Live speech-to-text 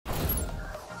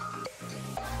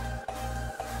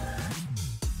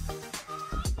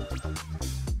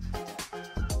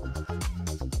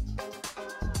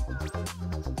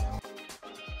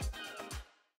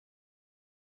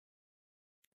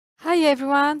Hi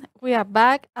everyone, we are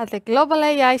back at the Global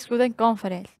AI Student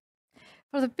Conference.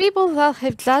 For the people that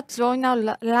have just joined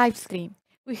our live stream,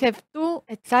 we have two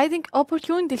exciting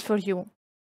opportunities for you.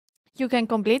 You can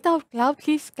complete our Cloud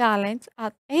Quiz challenge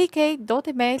at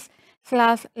ak.ms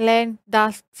slash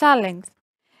learn-challenge,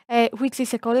 which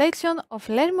is a collection of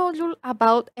learn modules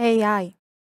about AI.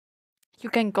 You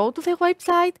can go to the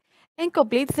website and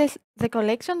complete the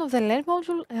collection of the learn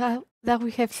module that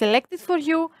we have selected for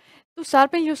you to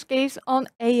sharpen your skills on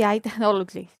AI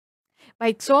technologies.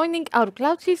 By joining our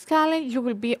Cloud Seeds Challenge, you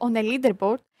will be on a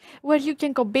leaderboard where you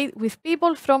can compete with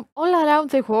people from all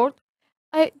around the world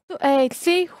to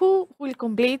see who will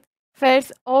complete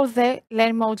first all the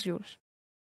learn modules.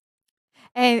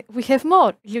 And we have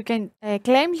more. You can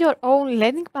claim your own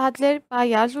learning badge by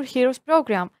Azure Heroes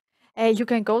program. You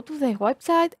can go to the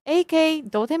website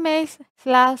ak.ms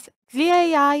slash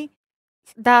GAI-badger,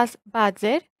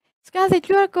 scan the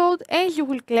QR code, and you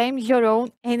will claim your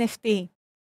own NFT.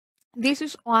 This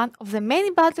is one of the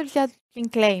many badges that you can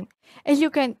claim, and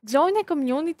you can join a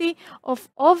community of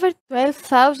over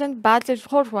 12,000 badges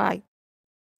worldwide.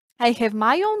 I have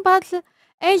my own badge,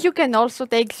 and you can also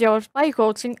take yours by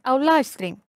watching our live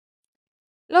stream.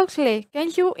 Loxley,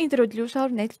 can you introduce our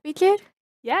next speaker?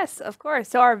 Yes, of course.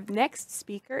 So our next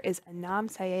speaker is Anaam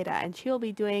Sayeda, and she'll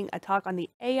be doing a talk on the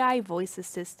AI voice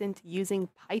assistant using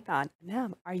Python.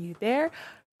 Anaam, are you there?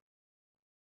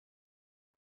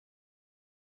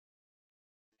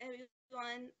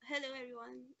 Hello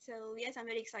everyone. So yes, I'm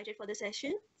very excited for the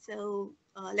session. So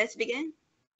let's begin.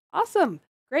 Awesome.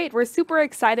 Great. We're super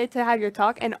excited to have your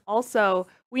talk. And also,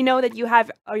 we know that you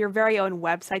have your very own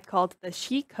website called the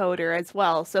She Coder as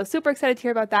well. So super excited to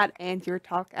hear about that and your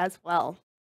talk as well.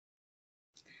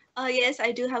 Yes,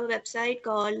 I do have a website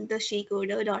called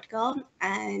theshecoder.com,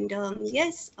 and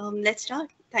yes, let's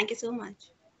start. Thank you so much.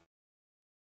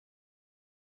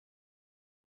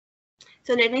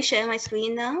 So let me share my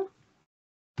screen now.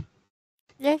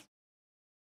 Yes.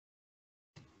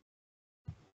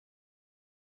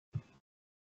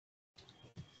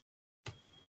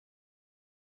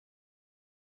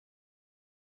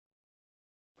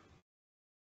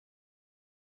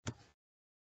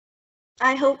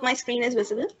 I hope my screen is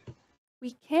visible.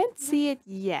 We can't see it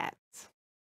yet.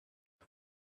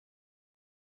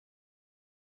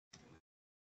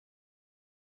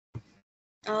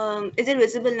 Is it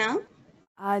visible now?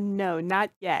 No,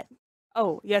 not yet.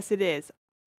 Oh, yes, it is.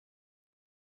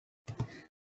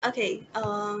 Okay,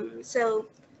 so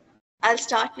I'll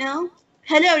start now.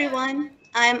 Hello everyone,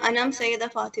 I'm Anaam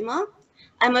Sayeda Fatma.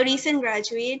 I'm a recent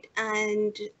graduate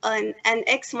and an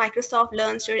ex-Microsoft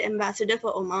Learn Student Ambassador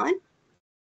for Oman.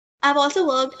 I've also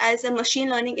worked as a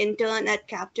machine learning intern at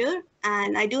Captur,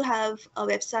 and I do have a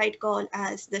website called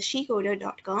as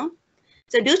theshecoder.com.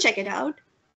 So do check it out.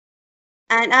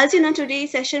 And as you know, today's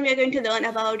session, we're going to learn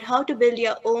about how to build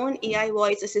your own AI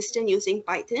voice assistant using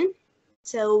Python.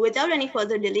 So without any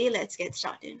further delay, let's get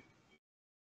started.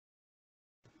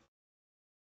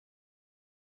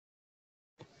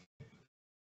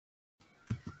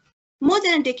 More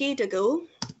than a decade ago,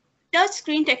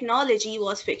 touchscreen technology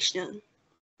was fictional.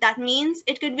 That means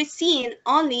it could be seen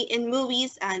only in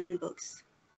movies and books.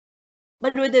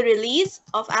 But with the release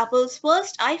of Apple's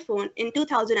first iPhone in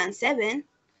 2007,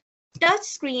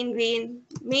 touchscreen gained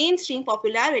mainstream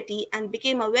popularity and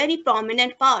became a very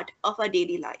prominent part of our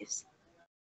daily lives.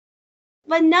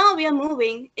 But now we are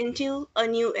moving into a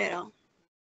new era.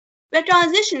 We're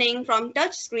transitioning from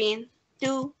touchscreen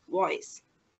to voice.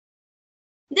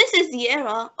 This is the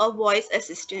era of voice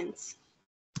assistants.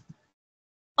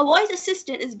 A voice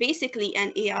assistant is basically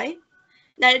an AI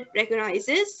that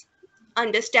recognizes,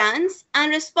 understands,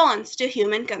 and responds to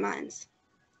human commands.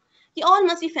 You all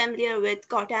must be familiar with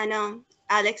Cortana,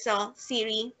 Alexa,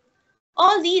 Siri.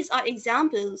 All these are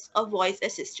examples of voice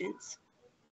assistants.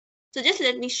 So just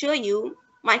let me show you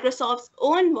Microsoft's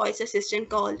own voice assistant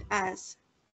called as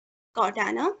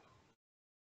Cortana.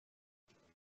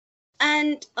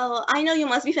 And I know you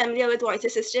must be familiar with voice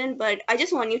assistant, but I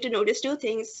just want you to notice two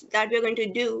things that we're going to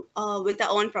do with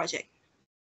our own project.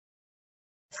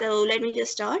 So let me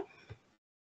just start.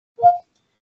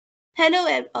 Hello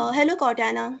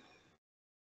Cortana.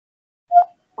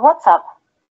 What's up?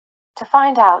 To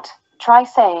find out, try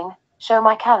saying, show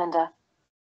my calendar.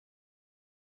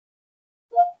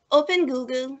 Open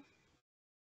Google.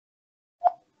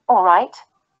 All right.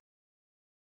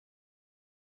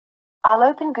 I'll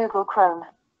open Google Chrome.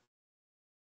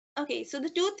 Okay, so the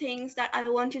two things that I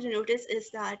want you to notice is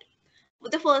that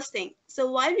the first thing, so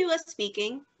while we were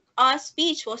speaking, our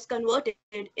speech was converted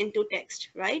into text,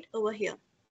 right, over here.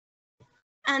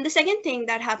 And the second thing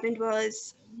that happened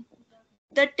was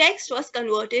the text was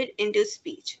converted into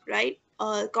speech, right?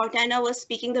 Cortana was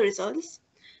speaking the results.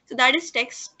 So that is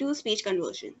text to speech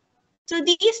conversion. So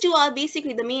these two are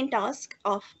basically the main task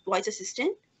of voice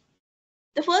assistant.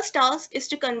 The first task is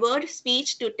to convert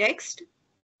speech to text,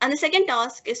 and the second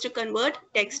task is to convert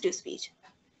text to speech.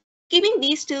 Keeping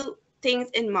these two things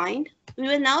in mind, we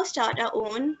will now start our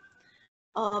own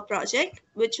project,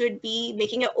 which would be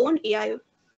making our own AI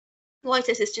voice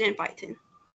assistant in Python.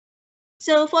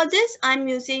 So for this, I'm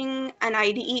using an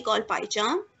IDE called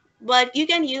PyCharm, but you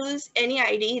can use any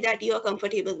IDE that you are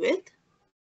comfortable with.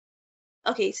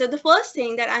 Okay, so the first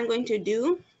thing that I'm going to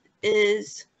do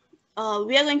is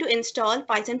we are going to install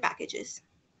Python packages.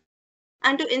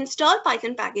 And to install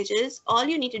Python packages, all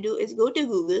you need to do is go to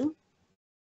Google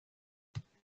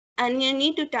and you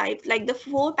need to type, like, the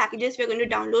 4 packages we're going to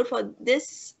download for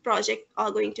this project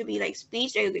are going to be like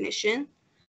speech recognition,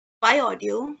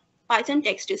 PyAudio, Python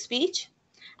text-to-speech,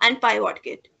 and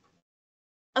PyWhatKit.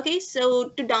 Okay, so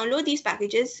to download these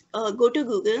packages, go to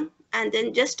Google and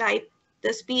then just type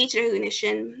the speech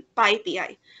recognition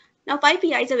PyPI. Now,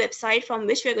 PyPI is a website from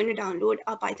which we're going to download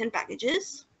our Python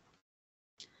packages.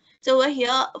 So over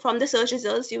here, from the search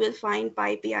results, you will find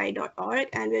pypi.org,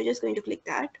 and we're just going to click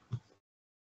that.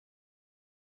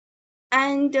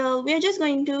 And we're just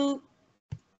going to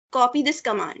copy this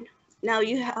command. Now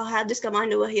you have this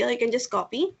command over here. You can just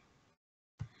copy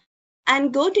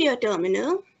and go to your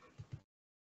terminal.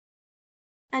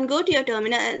 And go to your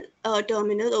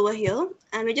terminal over here,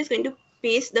 and we're just going to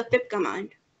paste the pip command.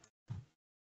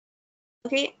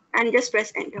 Okay, and just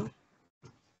press enter.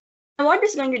 Now what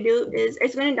it's going to do is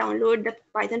it's going to download the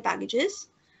Python packages.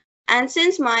 And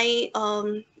since my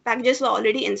packages were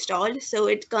already installed, so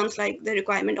it comes like the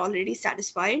requirement already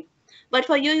satisfied. But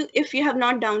for you, if you have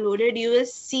not downloaded, you will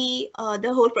see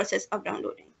the whole process of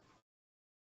downloading.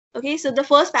 Okay, so the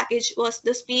first package was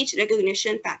the speech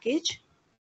recognition package.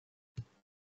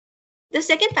 The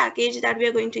second package that we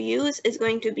are going to use is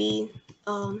going to be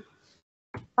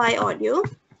PyAudio.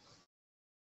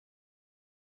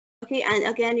 Okay, and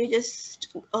again, you're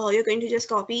going to just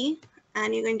copy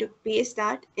and you're going to paste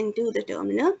that into the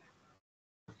terminal.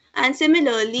 And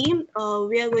similarly,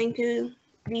 we are going to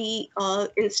be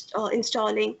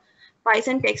installing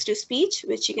Python text-to-speech,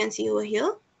 which you can see over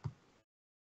here,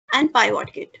 and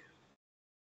PyWhatKit.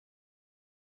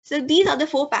 So these are the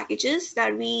 4 packages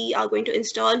that we are going to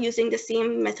install using the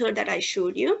same method that I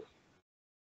showed you.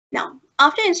 Now,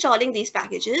 after installing these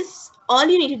packages, all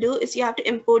you need to do is you have to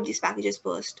import these packages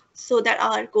first so that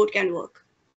our code can work.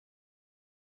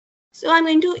 So I'm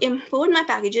going to import my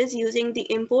packages using the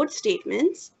import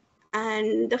statements.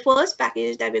 And the first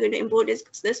package that we're going to import is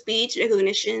the speech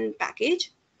recognition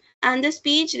package. And the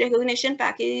speech recognition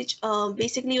package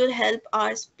basically will help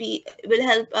us to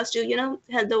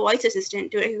help the voice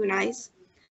assistant to recognize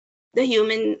the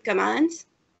human commands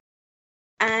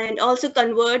and also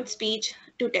convert speech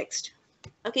to text.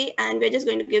 Okay, and we're just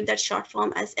going to give that short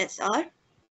form as SR.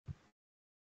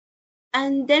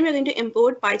 And then we're going to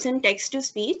import Python text to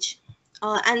speech.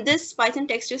 And this Python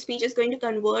text to speech is going to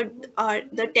convert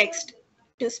the text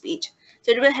to speech.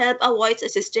 So it will help our voice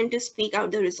assistant to speak out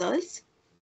the results.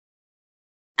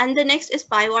 And the next is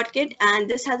PyWhatKit, and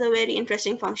this has a very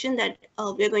interesting function that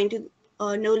we're going to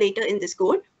know later in this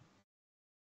code.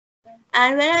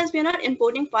 And whereas we're not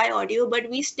importing PyAudio, but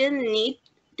we still need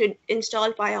to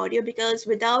install PyAudio, because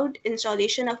without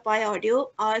installation of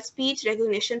PyAudio, our speech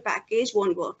recognition package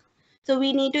won't work. So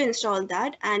we need to install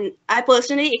that. And I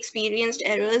personally experienced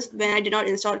errors when I did not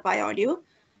install PyAudio.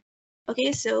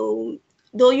 Okay, so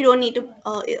though you don't need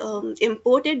to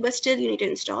import it, but still you need to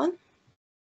install.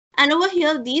 And over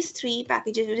here, these 3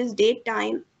 packages, which is date,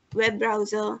 time, web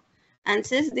browser, and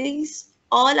sys, these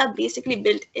all are basically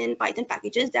built in Python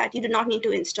packages that you do not need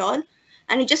to install,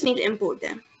 and you just need to import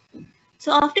them.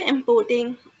 So after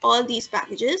importing all these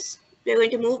packages, we're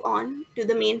going to move on to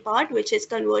the main part, which is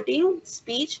converting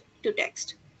speech to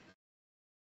text.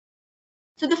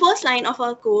 So the first line of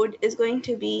our code is going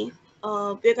to be,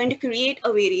 we're going to create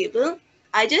a variable.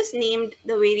 I just named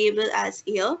the variable as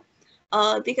ear.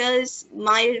 Because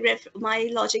my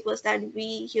logic was that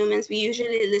we humans, we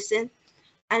usually listen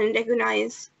and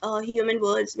recognize human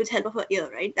words with help of our ear,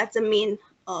 right? That's the main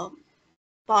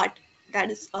part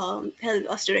that is help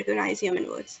us to recognize human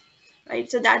words, right?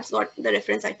 So that's what the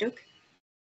reference I took.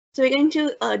 So we're going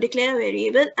to declare a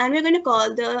variable, and we're going to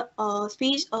call the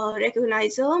speech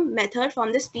recognizer method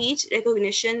from the speech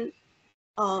recognition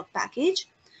package.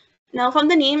 Now, from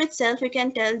the name itself, we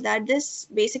can tell that this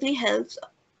basically helps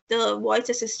the voice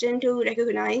assistant to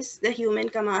recognize the human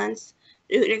commands,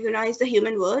 to recognize the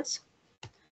human words.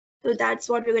 So that's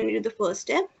what we're going to do the first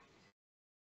step.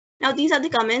 Now these are the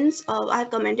comments. I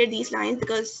have commented these lines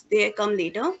because they come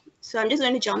later. So I'm just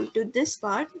going to jump to this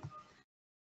part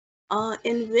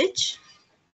in which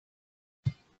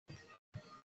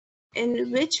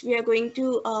we are going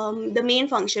to, the main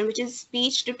function, which is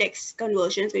speech to text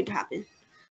conversion, is going to happen.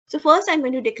 So first I'm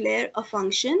going to declare a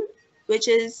function, which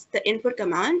is the input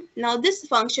command. Now this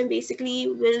function basically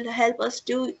will help us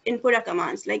to input our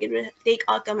commands, like it will take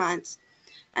our commands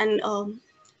and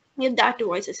give that to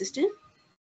voice assistant.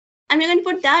 And we're going to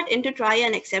put that into try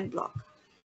and accept block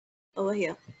over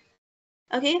here.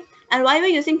 Okay, and why we're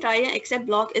using try and accept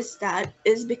block is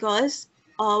because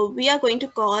we are going to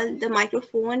call the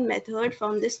microphone method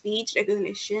from the speech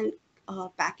recognition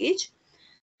package.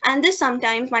 And this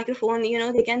sometimes microphone,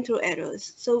 they can throw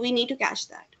errors. So we need to catch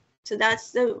that. So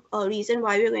that's the reason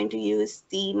why we're going to use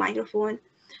the microphone,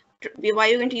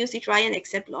 why we're going to use the try and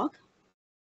accept block.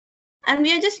 And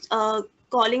we are just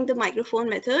calling the microphone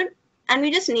method, and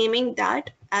we're just naming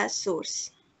that as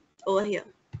source over here.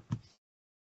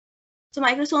 So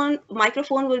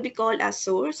microphone will be called as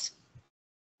source.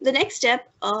 The next step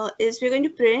is we're going to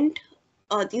print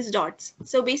these dots.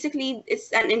 So basically,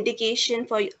 it's an indication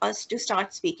for us to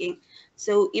start speaking.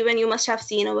 So even you must have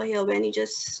seen over here when you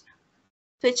just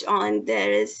switch on,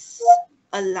 there is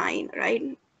a line,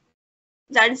 right?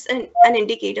 That's an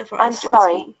indicator for I'm us to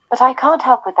sorry, speak. but I can't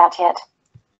help with that yet.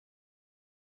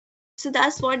 So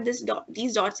that's what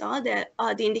these dots are. They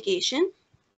are the indication.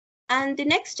 And the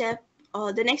next step,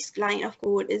 the next line of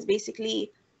code is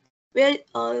basically we're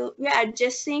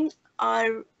adjusting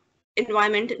our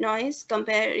environment noise,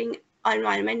 comparing our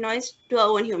environment noise to our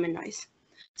own human noise.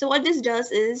 So what this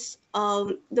does is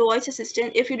the voice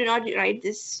assistant, if you do not write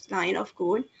this line of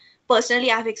code,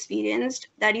 personally I've experienced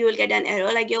that you will get an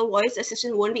error, like your voice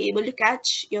assistant won't be able to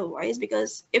catch your voice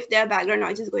because if there are background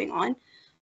noises going on.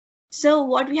 So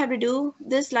what we have to do,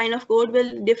 this line of code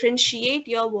will differentiate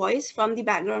your voice from the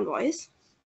background voice.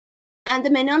 And the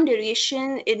minimum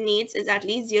duration it needs is at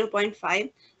least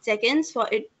 0.5 seconds for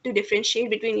it to differentiate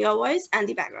between your voice and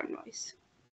the background noise.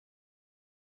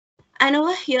 And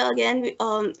over here again,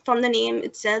 from the name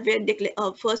itself,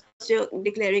 we're first we're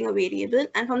declaring a variable,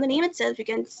 and from the name itself, you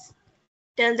can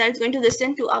tell that it's going to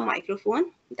listen to our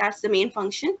microphone. That's the main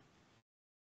function.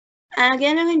 And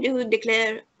again, we're going to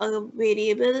declare a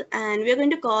variable, and we're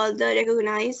going to call the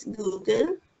recognize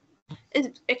Google.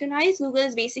 Recognize Google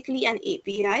is basically an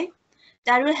API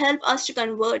that will help us to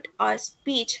convert our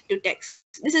speech to text.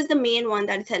 This is the main one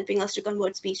that is helping us to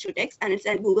convert speech to text, and it's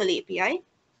a Google API.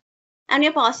 And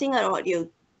we're passing our audio,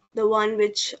 the one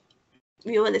which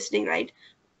we were listening, right?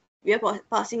 We are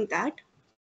passing that.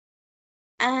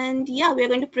 And yeah, we're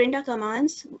going to print our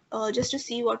commands just to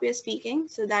see what we are speaking.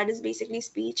 So that is basically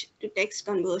speech to text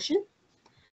conversion.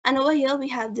 And over here, we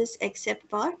have this accept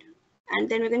part, and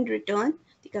then we're going to return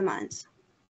the commands.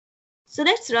 So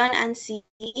let's run and see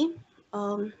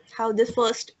how this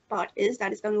first part is,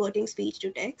 that is converting speech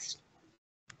to text.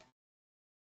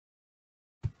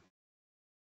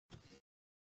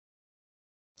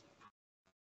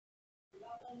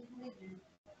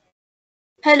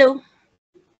 Hello.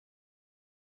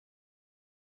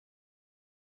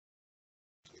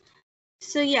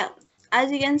 So yeah, as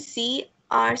you can see,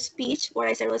 our speech, what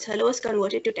I said was hello, is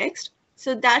converted to text.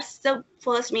 So that's the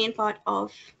first main part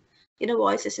of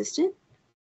voice assistant.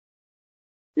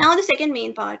 Now the second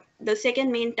main part, the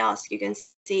second main task you can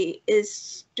say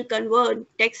is to convert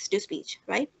text to speech,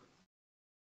 right?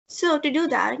 So to do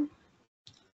that,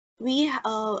 we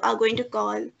are going to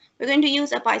we're going to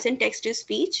use a Python text to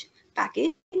speech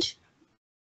package.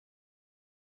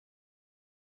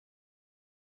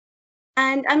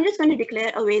 And I'm just going to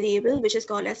declare a variable which is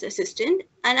called as assistant,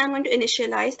 and I'm going to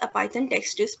initialize a Python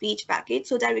text to speech package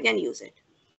so that we can use it.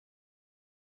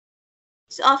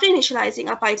 So after initializing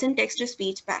a Python text to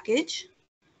speech package,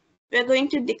 we're going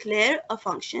to declare a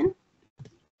function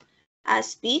as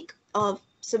speak.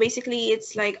 So basically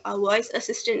it's like our voice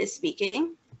assistant is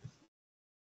speaking.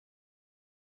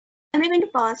 And we're going to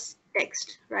pass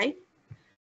text, right?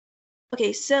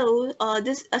 Okay, so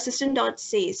this assistant dot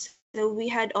says, so we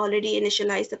had already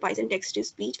initialized the Python text to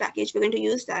speech package. We're going to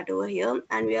use that over here,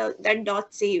 and that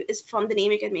dot save is from the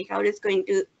name you can make out. It's going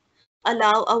to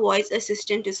allow a voice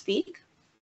assistant to speak,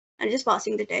 and just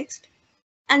passing the text,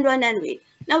 and run and wait.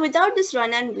 Now, without this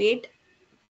run and wait,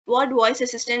 what voice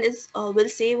assistant is will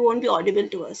say won't be audible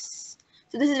to us.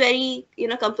 So this is very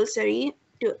compulsory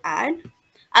to add.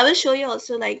 I will show you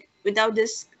also, like without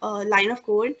this line of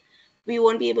code, we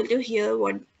won't be able to hear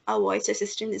what our voice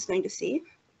assistant is going to say.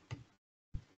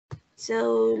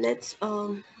 So let's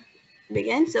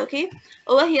begin. So okay,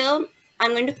 over here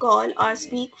I'm going to call our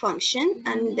speak function,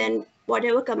 and then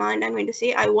whatever command I'm going to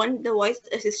say, I want the voice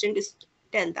assistant to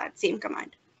tell that same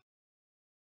command.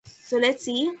 So let's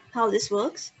see how this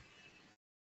works.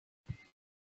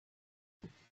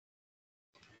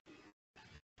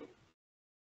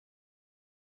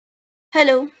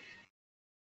 Hello.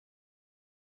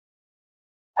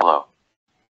 Hello.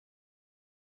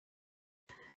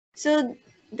 So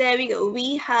there we go.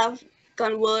 We have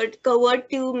covered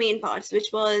two main parts, which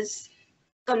was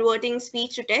converting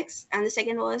speech to text, and the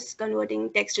second was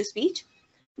converting text to speech.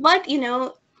 But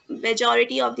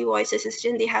majority of the voice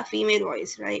assistant, they have female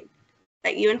voice, right?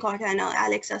 Like even Cortana,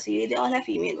 Alexa, Siri, they all have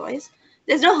female voice.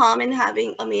 There's no harm in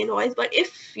having a male voice, but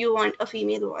if you want a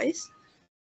female voice,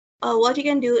 what you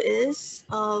can do is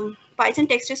Python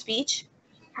text to speech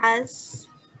has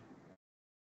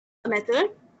a method,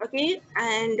 okay,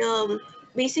 and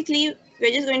basically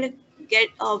we're just going to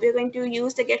we're going to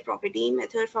use the get property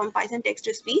method from Python text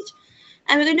to speech,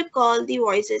 and we're going to call the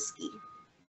voices key,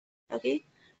 okay.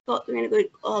 So we're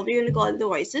going to call the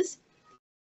voices,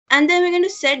 and then we're going to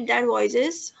set that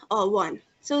voices 1.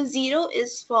 So 0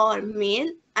 is for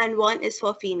male and 1 is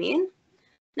for female.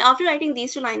 Now after writing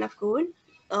these two lines of code,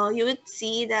 you would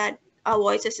see that our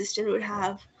voice assistant would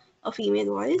have a female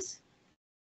voice.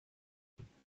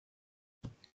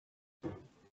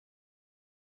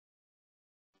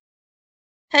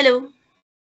 Hello.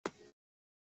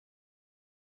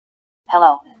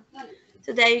 Hello.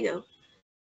 So there you go.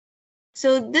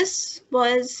 So this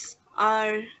was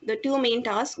the two main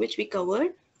tasks which we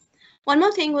covered. One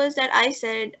more thing was that I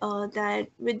said that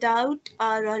without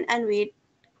our run and wait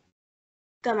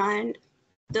command,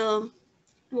 the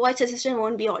voice assistant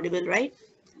won't be audible, right?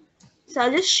 So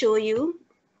I'll just show you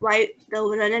why the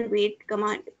run and wait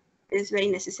command is very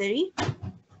necessary.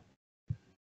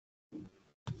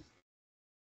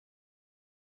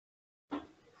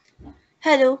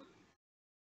 Hello.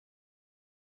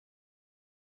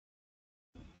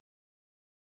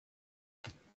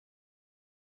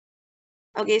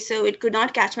 Okay, so it could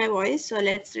not catch my voice, so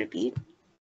let's repeat.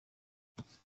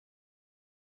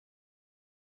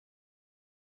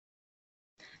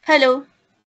 Hello.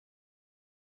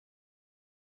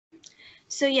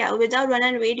 So yeah, without run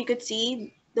and wait, you could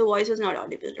see the voice was not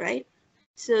audible, right?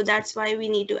 So that's why we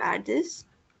need to add this.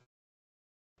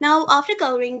 Now, after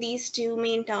covering these two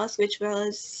main tasks, which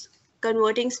was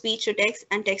converting speech to text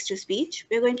and text to speech,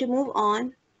 we're going to move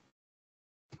on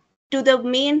to the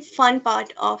main fun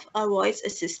part of our voice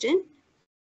assistant.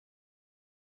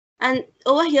 And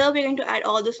over here, we're going to add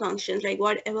all those functions, like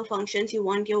whatever functions you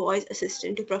want your voice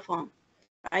assistant to perform,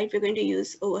 right? We're going to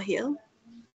use over here.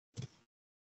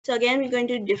 So again, we're going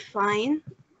to define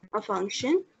a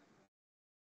function,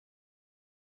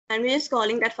 and we're just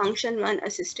calling that function run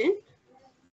assistant.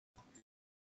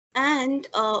 And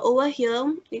over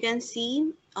here, you can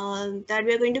see that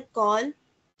we're going to call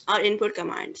our input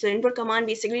command. So input command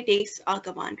basically takes our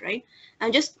command, right?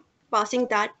 I'm just passing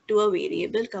that to a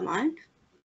variable command.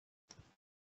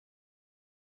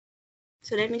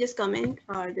 So let me just comment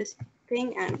this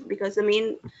thing, and because the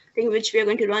main thing which we are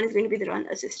going to run is going to be the run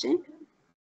assistant.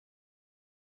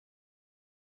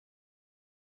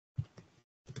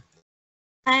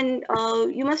 And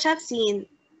you must have seen,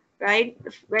 right?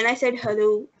 When I said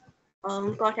hello,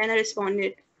 Cortana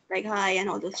responded like hi and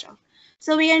all those stuff.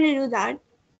 So we're going to do that.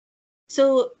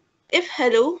 So if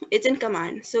hello, it's in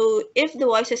command. So if the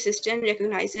voice assistant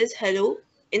recognizes hello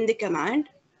in the command,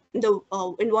 in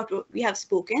what we have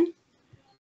spoken,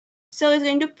 so it's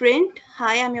going to print,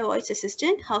 hi, I'm your voice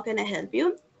assistant. How can I help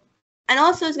you? And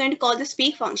also it's going to call the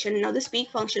speak function. Now the speak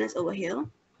function is over here,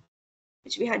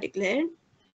 which we had declared.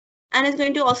 And it's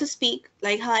going to also speak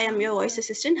like, hi, I'm your voice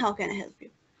assistant. How can I help you?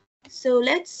 So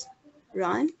let's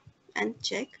run and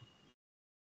check.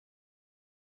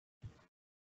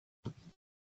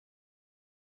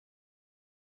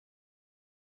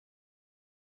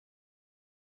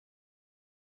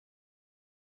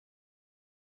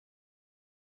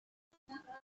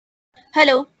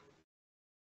 Hello.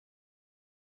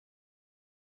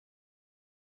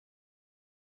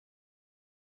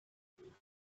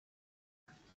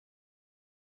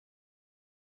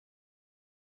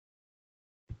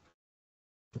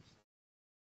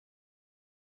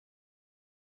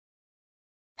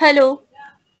 Hello.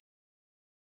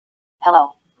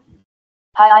 Hello.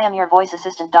 Hi, I am your voice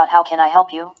assistant. How can I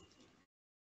help you?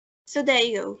 So there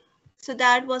you go. So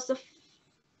that was the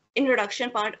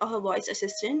introduction part of a voice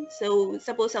assistant. So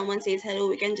suppose someone says hello,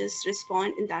 we can just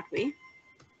respond in that way.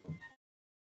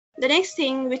 The next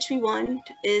thing which we want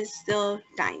is the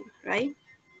time, right?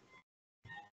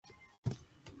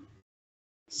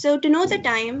 So to know the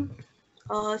time,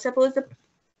 suppose the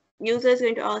user is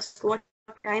going to ask what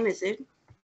time is it.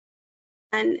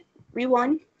 and we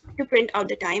want to print out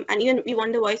the time, and even we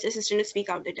want the voice assistant to speak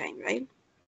out the time, right?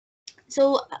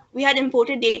 So we had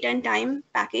imported date and time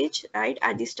package, right,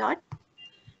 at the start.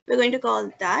 We're going to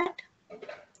call that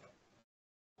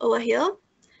over here.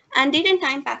 And date and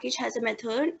time package has a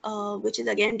method, which is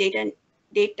again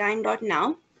date time dot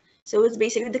now. So it's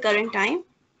basically the current time.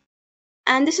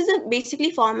 And this is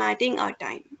basically formatting our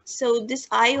time. So this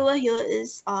I over here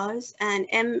is hours and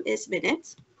M is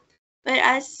minutes,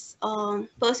 whereas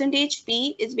percentage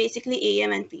P is basically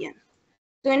AM and PM.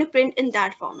 So we're going to print in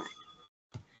that format.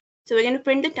 So we're going to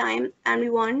print the time, and we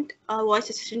want our voice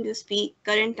assistant to speak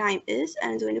current time is,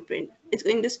 and it's going to print. It's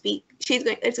going to speak.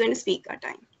 It's going to speak our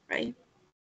time, right?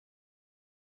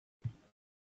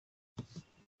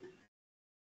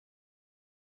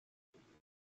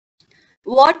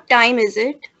 What time is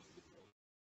it?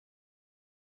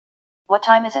 What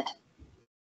time is it?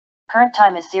 Current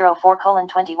time is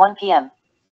 04:21 p.m.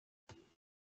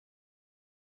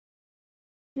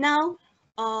 Now,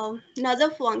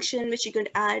 another function which you could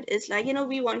add is like,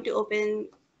 we want to open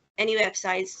any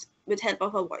websites with help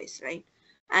of a voice, right?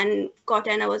 And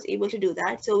Cortana was able to do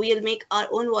that. So we'll make our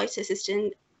own voice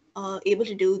assistant able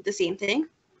to do the same thing.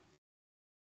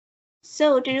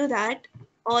 So to do that,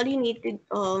 all you need to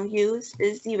use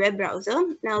is the web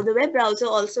browser. Now, the web browser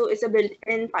also is a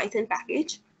built-in Python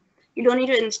package. You don't need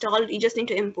to install, you just need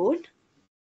to import.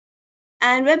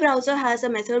 And web browser has a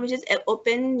method which is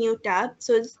open new tab.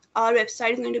 So our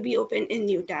website is going to be open in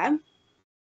new tab.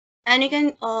 And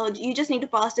you just need to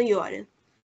pass the URL.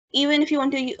 Even if you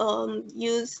want to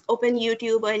use open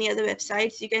YouTube or any other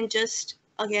websites, you can just,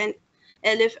 again,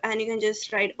 elif, and you can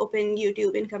just write open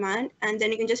YouTube in command, and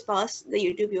then you can just pass the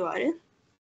YouTube URL.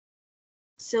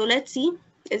 So let's see,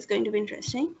 it's going to be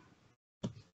interesting.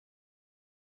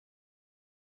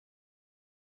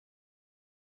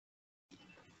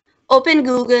 Open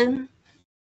Google.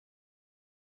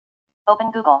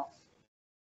 Open Google.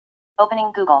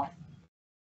 Opening Google.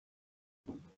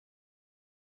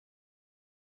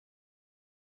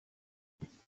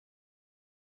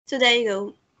 So there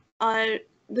you go.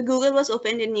 The Google was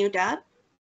opened in new tab.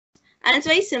 And it's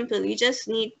very simple. You just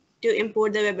need to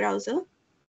import the web browser.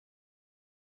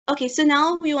 Okay, so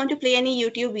now we want to play any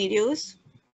YouTube videos,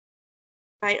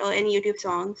 right, or any YouTube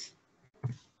songs.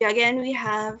 Again, we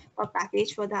have a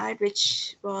package for that,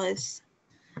 which was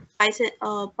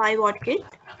PyWatt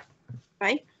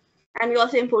right? And we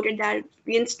also imported that.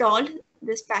 We installed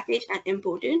this package and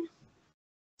imported.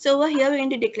 So over here, we're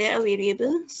going to declare a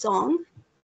variable song.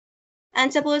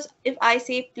 And suppose if I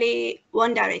say play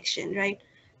One Direction, right?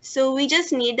 So we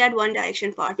just need that One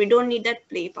Direction part. We don't need that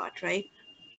play part, right?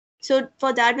 So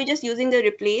for that, we're just using the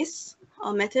replace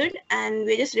method, and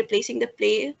we're just replacing the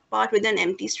play part with an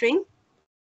empty string.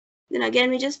 Then again,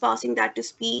 we're just passing that to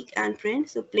speak and print.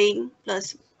 So playing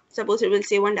plus, suppose it will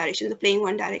say One Direction, so playing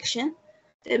One Direction.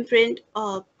 Then print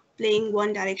playing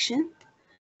One Direction.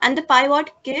 And the PyWatt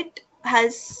kit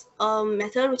has a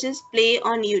method which is play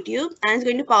on YouTube, and it's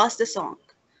going to pass the song,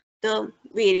 the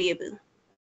variable.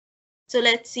 So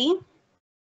let's see.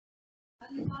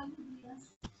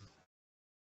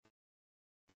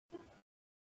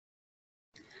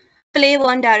 Play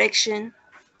One Direction.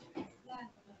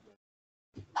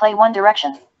 Play One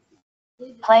Direction.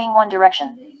 Playing One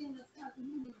Direction.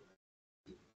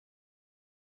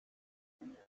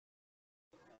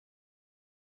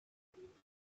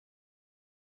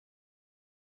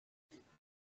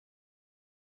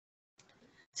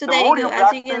 So there you go.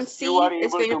 As you can see,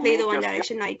 it's going to play the One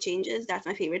Direction Night Changes. That's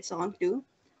my favorite song too.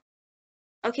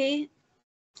 Okay,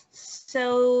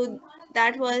 so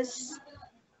that was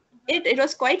it. It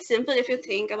was quite simple if you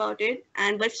think about it,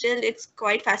 but still it's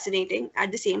quite fascinating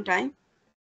at the same time,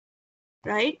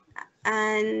 right?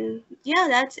 And yeah,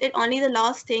 that's it. Only the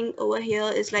last thing over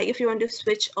here is like if you want to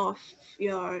switch off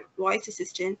your voice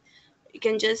assistant, you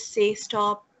can just say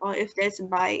stop, or if there's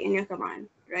buy in your command,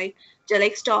 right? Just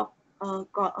like stop,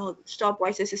 stop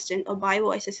voice assistant or buy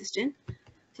voice assistant.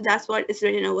 So that's what is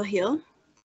written over here.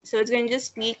 So it's going to just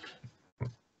speak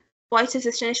voice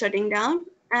assistant is shutting down,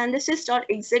 and this is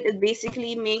 .exit. It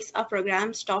basically makes our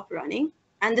program stop running,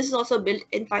 and this is also built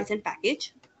in Python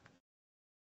package.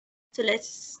 So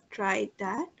let's try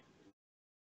that.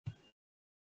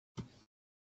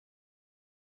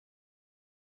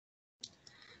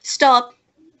 Stop.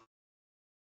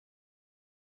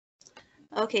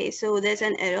 Okay, so there's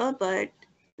an error, but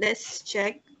let's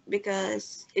check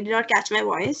because it did not catch my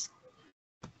voice.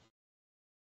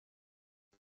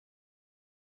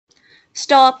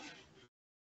 Stop.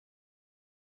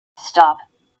 Stop.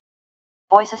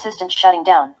 Voice assistant shutting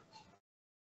down.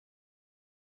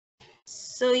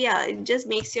 So yeah, it just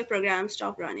makes your program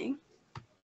stop running.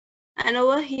 And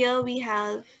over here we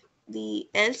have the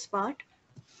else part.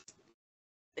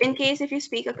 In case if you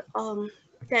speak tell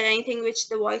anything which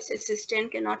the voice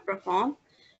assistant cannot perform,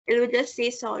 it will just say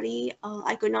sorry,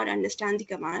 I could not understand the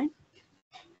command.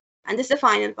 And this is the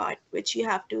final part which you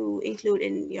have to include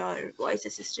in your voice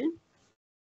assistant.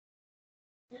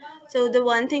 So the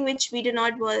one thing which we did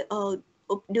not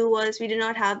do was we did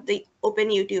not have the open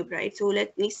YouTube, right? So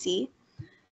let me see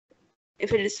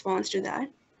if it responds to that.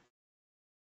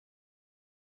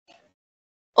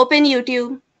 Open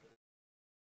YouTube.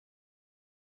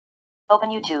 Open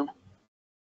YouTube.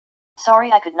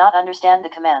 Sorry, I could not understand the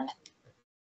command.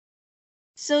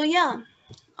 So yeah,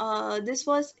 this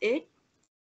was it.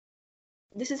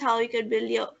 This is how you could build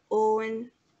your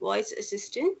own voice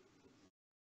assistant,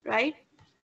 right?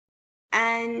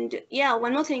 And yeah,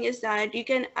 one more thing is that you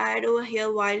can add over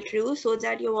here while true so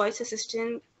that your voice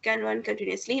assistant can run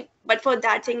continuously. But for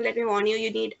that thing, let me warn you,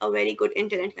 you need a very good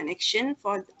internet connection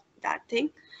for that thing,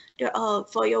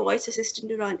 for your voice assistant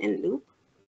to run in loop.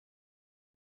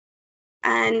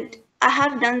 And I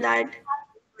have done that.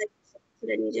 So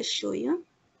let me just show you.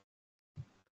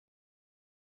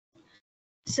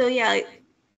 So yeah,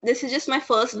 this is just my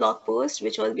first blog post,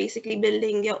 which was basically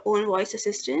building your own voice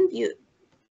assistant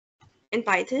in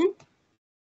Python.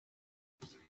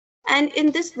 And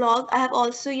in this blog, I have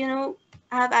also, I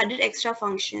have added extra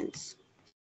functions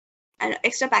and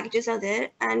extra packages are there,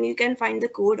 and you can find the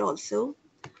code also,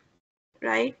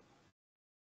 right?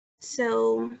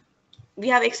 So we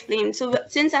have explained. So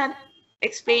since I have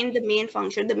explained the main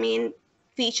function, the main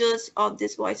features of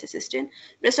this voice assistant,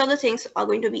 rest of the things are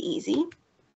going to be easy.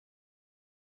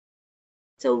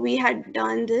 So we had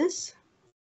done this.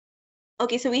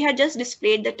 Okay, so we had just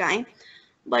displayed the time,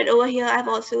 but over here I've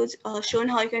also shown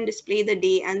how you can display the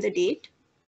day and the date,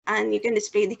 and you can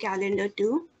display the calendar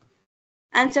too.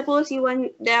 And suppose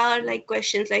there are like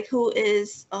questions like who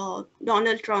is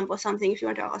Donald Trump or something, if you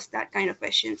want to ask that kind of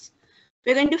questions.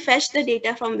 We're going to fetch the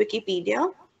data from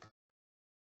Wikipedia.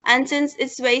 And since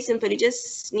it's very simple, you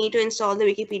just need to install the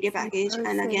Wikipedia package.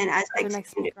 And again, as I the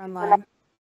next explained, speaker online.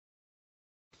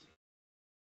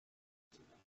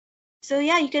 so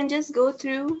yeah, you can just go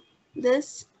through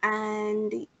this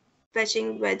and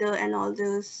fetching weather and all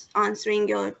those, answering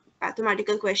your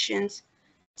mathematical questions,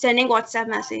 sending WhatsApp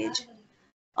message.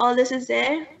 All this is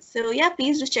there. So yeah,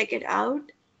 please do check it out.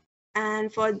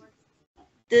 And for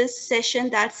this session,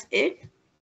 that's it.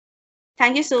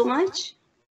 Thank you so much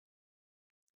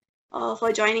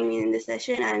for joining me in this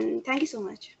session, and thank you so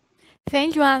much.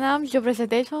 Thank you, Anaam. Your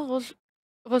presentation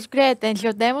was great and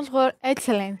your demos were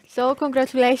excellent. So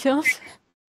congratulations.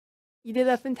 You did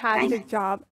a fantastic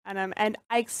job, Anam, and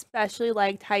I especially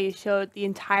liked how you showed the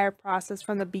entire process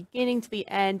from the beginning to the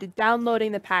end,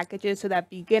 downloading the packages so that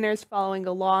beginners following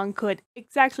along could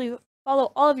exactly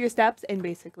follow all of your steps and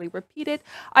basically repeat it.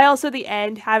 I also, the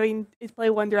end, having it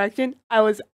play One Direction, I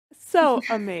was so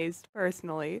amazed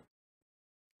personally.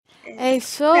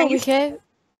 So we have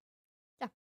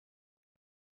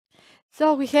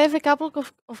So we have a couple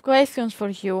of questions for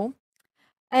you.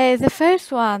 The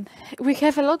first one, we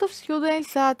have a lot of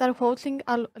students that are watching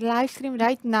a live stream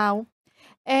right now,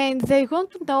 and they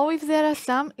want to know if there are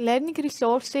some learning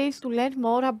resources to learn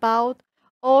more about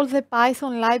all the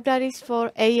Python libraries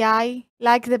for AI,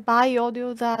 like the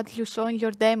audio that you saw in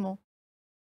your demo.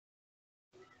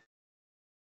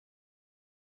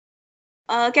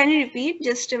 Can you repeat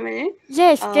just a minute?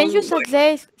 Yes, can you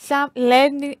suggest some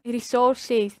learning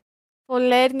resources for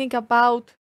learning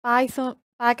about Python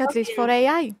packages for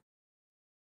AI?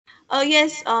 Oh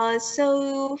yes.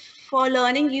 So for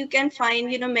learning, you can find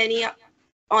many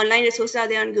online resources are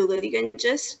there on Google. You can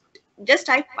just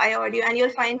type audio and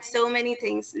you'll find so many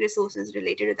things, resources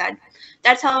related to that.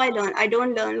 That's how I learn. I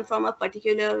don't learn from a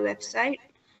particular website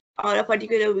or a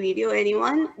particular video,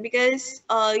 anyone, because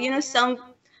some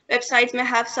websites may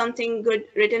have something good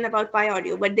written about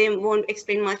audio, but they won't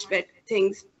explain much better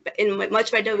things in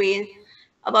much better way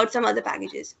about some other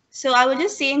packages. So I will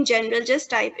just say in general, just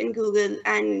type in Google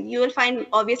and you will find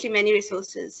obviously many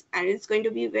resources, and it's going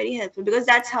to be very helpful because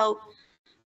that's how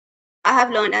I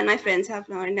have learned and my friends have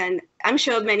learned, and I'm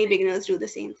sure many beginners do the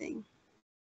same thing.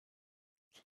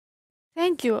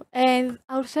 Thank you. And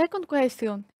our second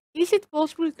question, is it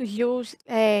possible to use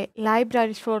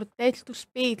libraries for text to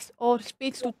speech or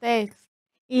speech to text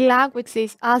in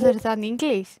languages other than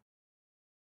English?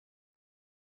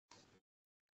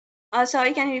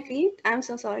 Sorry, can you repeat? I'm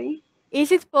so sorry.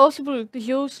 Is it possible to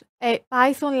use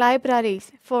Python libraries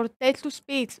for text to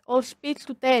speech or speech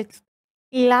to text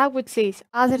in languages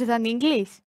other than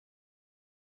English?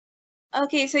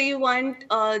 Okay, so you want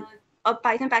a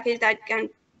Python package that can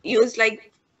use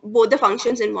like both the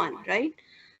functions in one, right?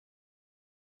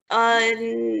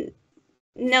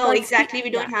 No, Like exactly. We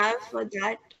yeah. don't have for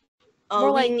that. More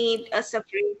We like need a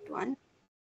separate one.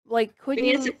 like could We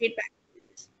need a you separate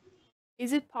package.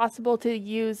 is it possible to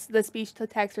use the speech to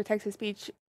text or text to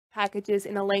speech packages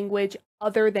in a language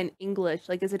other than English?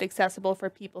 Like is it accessible for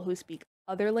people who speak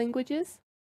other languages?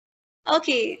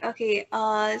 Okay.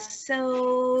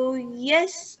 So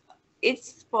yes,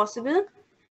 it's possible,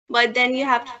 but then you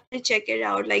have to check it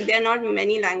out. Like there are not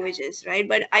many languages, right?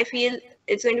 But I feel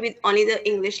it's going to be only the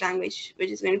English language which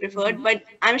is going to be preferred. But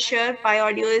I'm sure Pi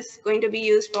Audio is going to be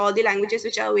used for all the languages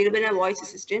which are available in a voice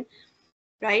assistant,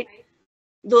 right?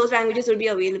 Those languages would be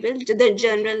available, the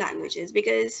general languages,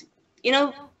 because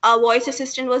our voice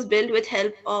assistant was built with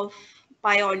help of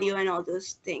Pi Audio and all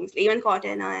those things, even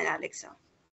Cortana and Alexa.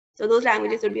 So those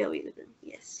languages would be available.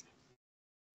 Yes.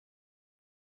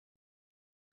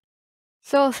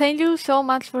 So thank you so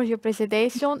much for your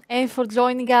presentation and for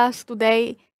joining us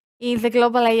today in the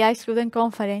Global AI Student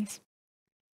Conference.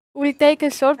 We'll take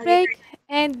a short Okay. break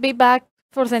and be back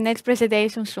for the next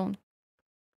presentation soon.